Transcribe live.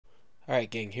Alright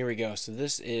gang, here we go. So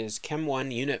this is Chem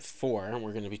 1 Unit 4, and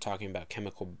we're going to be talking about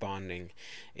chemical bonding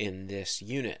in this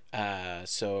unit.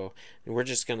 So we're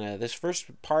just going to, this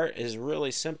first part is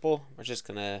really simple. We're just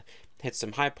going to hit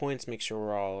some high points, make sure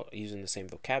we're all using the same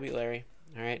vocabulary.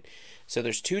 Alright, so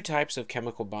there's two types of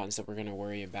chemical bonds that we're going to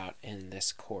worry about in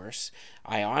this course.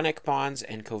 Ionic bonds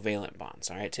and covalent bonds.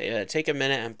 Alright, take a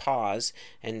minute and pause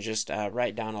and just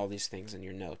write down all these things in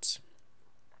your notes.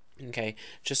 Okay,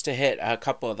 just to hit a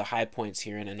couple of the high points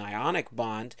here, in an ionic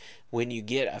bond, when you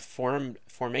get a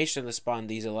formation of this bond,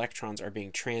 these electrons are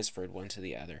being transferred one to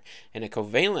the other. In a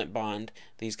covalent bond,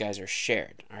 these guys are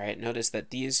shared. All right, notice that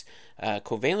these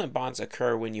covalent bonds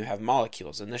occur when you have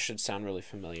molecules, and this should sound really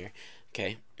familiar.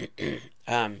 Okay,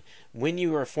 when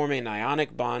you are forming an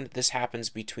ionic bond, this happens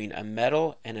between a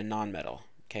metal and a nonmetal.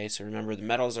 Okay, so remember, the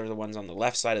metals are the ones on the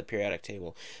left side of the periodic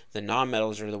table. The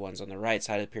nonmetals are the ones on the right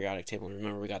side of the periodic table. And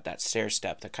remember, we got that stair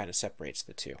step that kind of separates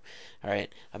the two. All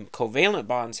right, covalent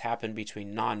bonds happen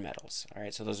between nonmetals. All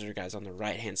right, so those are the guys on the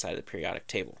right-hand side of the periodic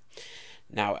table.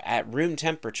 Now, at room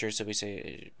temperature, so we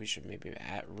say we should maybe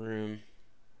at room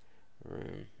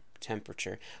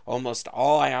temperature, almost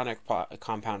all ionic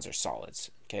compounds are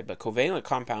solids. Okay, but covalent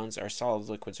compounds are solids,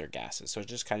 liquids, or gases. So it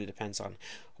just kind of depends on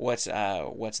what's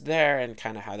there and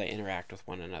kind of how they interact with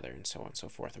one another, and so on and so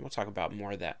forth. And we'll talk about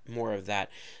more of that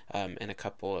in a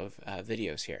couple of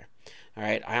videos here. All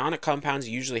right, ionic compounds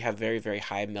usually have very, very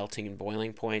high melting and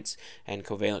boiling points, and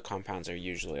covalent compounds are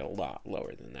usually a lot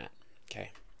lower than that.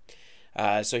 Okay,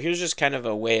 so here's just kind of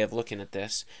a way of looking at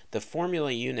this. The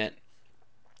formula unit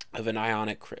of an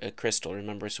ionic crystal,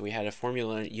 remember, so we had a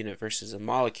formula unit versus a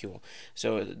molecule.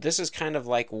 So this is kind of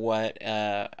like what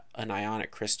an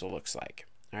ionic crystal looks like.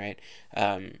 All right,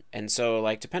 and so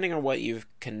like depending on what you've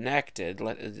connected,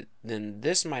 then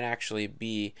this might actually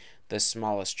be the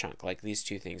smallest chunk, like these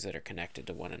two things that are connected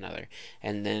to one another.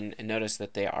 And then notice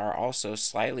that they are also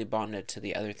slightly bonded to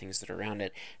the other things that are around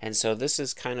it. And so this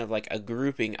is kind of like a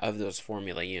grouping of those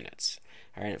formula units.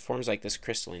 All right, it forms like this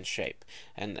crystalline shape,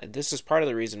 and this is part of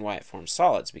the reason why it forms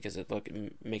solids, because it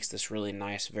makes this really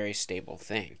nice, very stable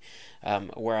thing.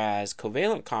 Whereas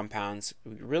covalent compounds,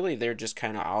 really, they're just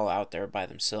kind of all out there by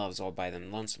themselves, all by them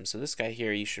lonesome. So this guy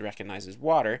here, you should recognize as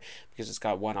water, because it's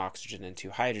got one oxygen and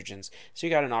two hydrogens. So you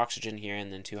got an oxygen here,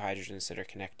 and then two hydrogens that are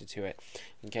connected to it.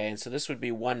 Okay, and so this would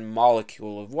be one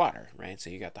molecule of water, right? So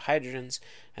you got the hydrogens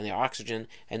and the oxygen,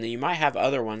 and then you might have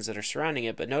other ones that are surrounding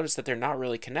it, but notice that they're not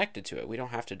really connected to it. We don't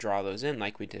have to draw those in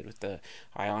like we did with the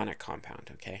ionic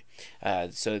compound. Okay,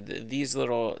 so these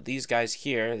guys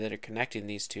here that are connecting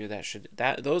these two,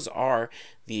 those are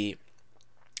the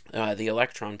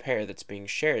electron pair that's being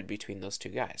shared between those two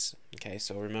guys. Okay,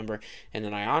 so remember, in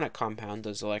an ionic compound,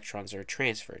 those electrons are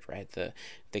transferred, right?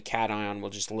 The cation will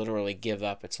just literally give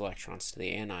up its electrons to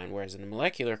the anion, whereas in a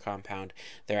molecular compound,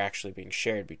 they're actually being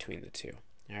shared between the two.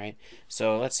 All right,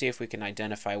 so let's see if we can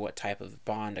identify what type of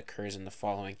bond occurs in the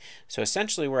following. So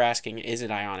essentially, we're asking, is it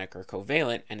ionic or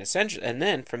covalent? And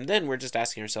then from then, we're just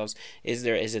asking ourselves, is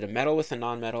it a metal with a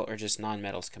nonmetal, or just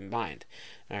nonmetals combined?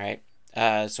 All right,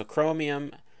 so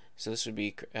chromium. So this would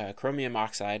be chromium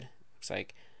oxide. Looks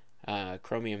like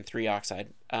chromium 3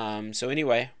 oxide. So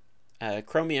anyway,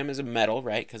 chromium is a metal,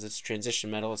 right? Because it's transition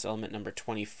metal. It's element number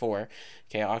 24.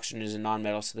 Okay, oxygen is a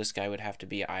nonmetal, so this guy would have to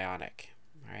be ionic.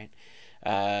 All right.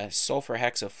 Sulfur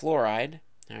hexafluoride.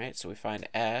 All right, so we find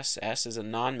S. S is a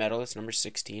nonmetal. It's number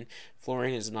 16.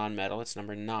 Fluorine is a nonmetal. It's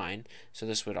number 9. So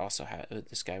this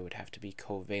guy would have to be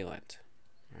covalent.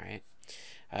 All right.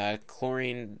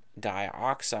 Chlorine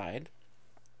dioxide.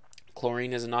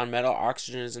 Chlorine is a nonmetal.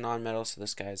 Oxygen is a nonmetal. So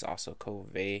this guy is also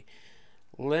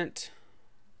covalent.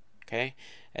 Okay,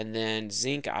 and then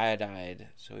zinc iodide.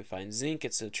 So we find zinc.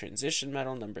 It's a transition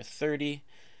metal, number 30.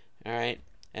 All right.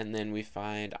 And then we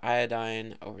find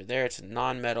iodine over there. It's a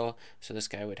nonmetal, so this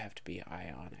guy would have to be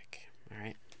ionic. All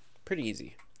right, pretty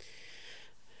easy.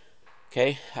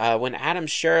 Okay, when atoms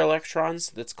share electrons,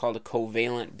 that's called a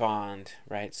covalent bond,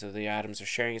 right? So the atoms are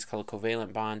sharing, it's called a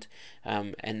covalent bond.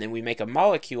 And then we make a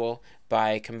molecule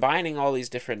by combining all these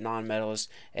different nonmetals,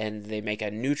 and they make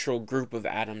a neutral group of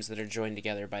atoms that are joined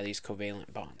together by these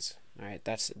covalent bonds. All right,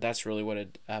 that's really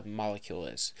what a molecule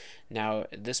is. Now,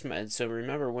 so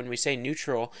remember, when we say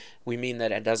neutral, we mean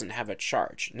that it doesn't have a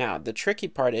charge. Now, the tricky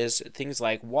part is things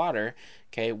like water.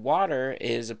 Okay, water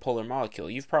is a polar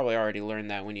molecule. You've probably already learned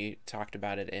that when you talked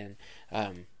about it in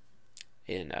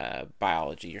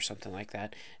biology or something like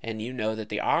that, and you know that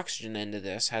the oxygen end of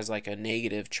this has like a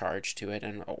negative charge to it,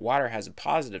 and water has a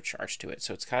positive charge to it.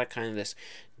 So it's got kind of this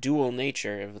dual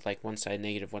nature of like one side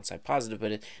negative, one side positive,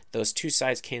 but those two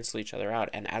sides cancel each other out,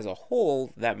 and as a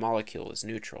whole, that molecule is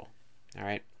neutral. All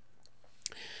right.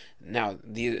 Now,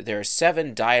 there are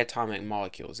 7 diatomic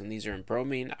molecules, and these are in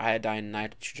bromine, iodine,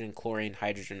 nitrogen, chlorine,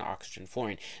 hydrogen, oxygen,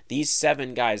 fluorine. These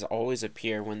 7 guys always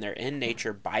appear when they're in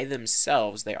nature by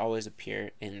themselves. They always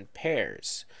appear in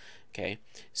pairs. Okay,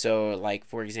 so like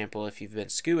for example, if you've been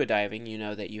scuba diving, you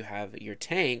know that you have your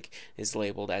tank is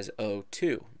labeled as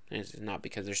O2. It's not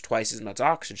because there's twice as much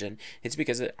oxygen. It's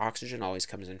because oxygen always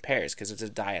comes in pairs because it's a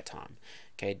diatom.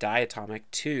 Okay, diatomic,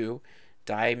 2.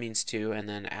 Di means 2, and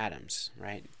then atoms,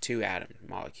 right? 2 atom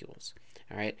molecules.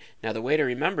 All right. Now the way to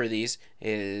remember these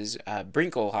is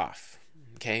Brinkelhoff.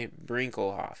 Okay,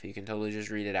 Brinkelhoff. You can totally just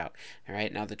read it out. All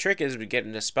right. Now the trick is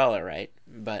getting to spell it right.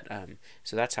 But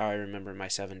so that's how I remember my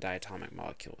 7 diatomic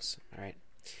molecules. All right.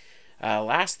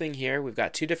 Last thing here, we've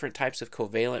got 2 different types of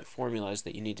covalent formulas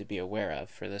that you need to be aware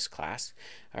of for this class.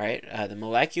 All right, the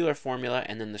molecular formula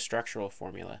and then the structural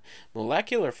formula.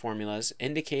 Molecular formulas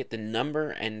indicate the number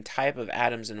and type of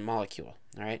atoms in a molecule.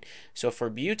 All right, so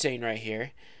for butane right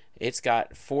here, it's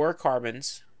got 4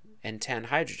 carbons and 10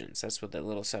 hydrogens. That's what the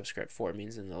little subscript 4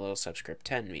 means and the little subscript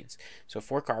 10 means. So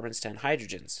 4 carbons, 10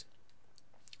 hydrogens.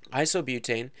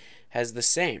 Isobutane has the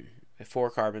same.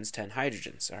 4 carbons, 10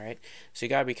 hydrogens. All right, so you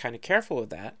got to be kind of careful with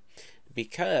that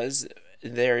because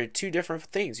there are 2 different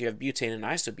things. You have butane and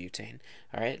isobutane.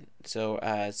 All right, so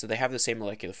they have the same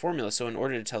molecular formula. So in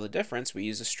order to tell the difference, we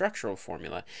use a structural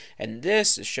formula, and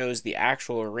this shows the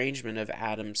actual arrangement of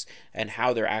atoms and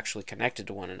how they're actually connected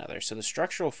to one another. So the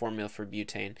structural formula for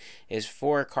butane is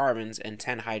 4 carbons and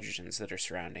 10 hydrogens that are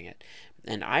surrounding it.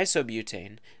 And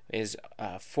isobutane is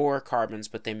 4 carbons,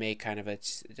 but they make kind of a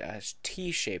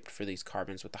T-shaped for these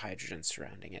carbons with the hydrogens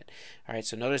surrounding it. All right,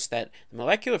 so notice that the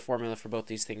molecular formula for both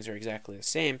these things are exactly the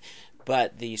same,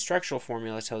 but the structural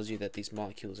formula tells you that these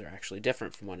molecules are actually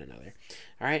different from one another.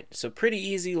 All right, so pretty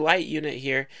easy, light unit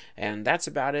here, and that's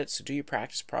about it. So do your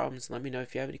practice problems and let me know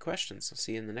if you have any questions. I'll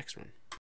see you in the next one.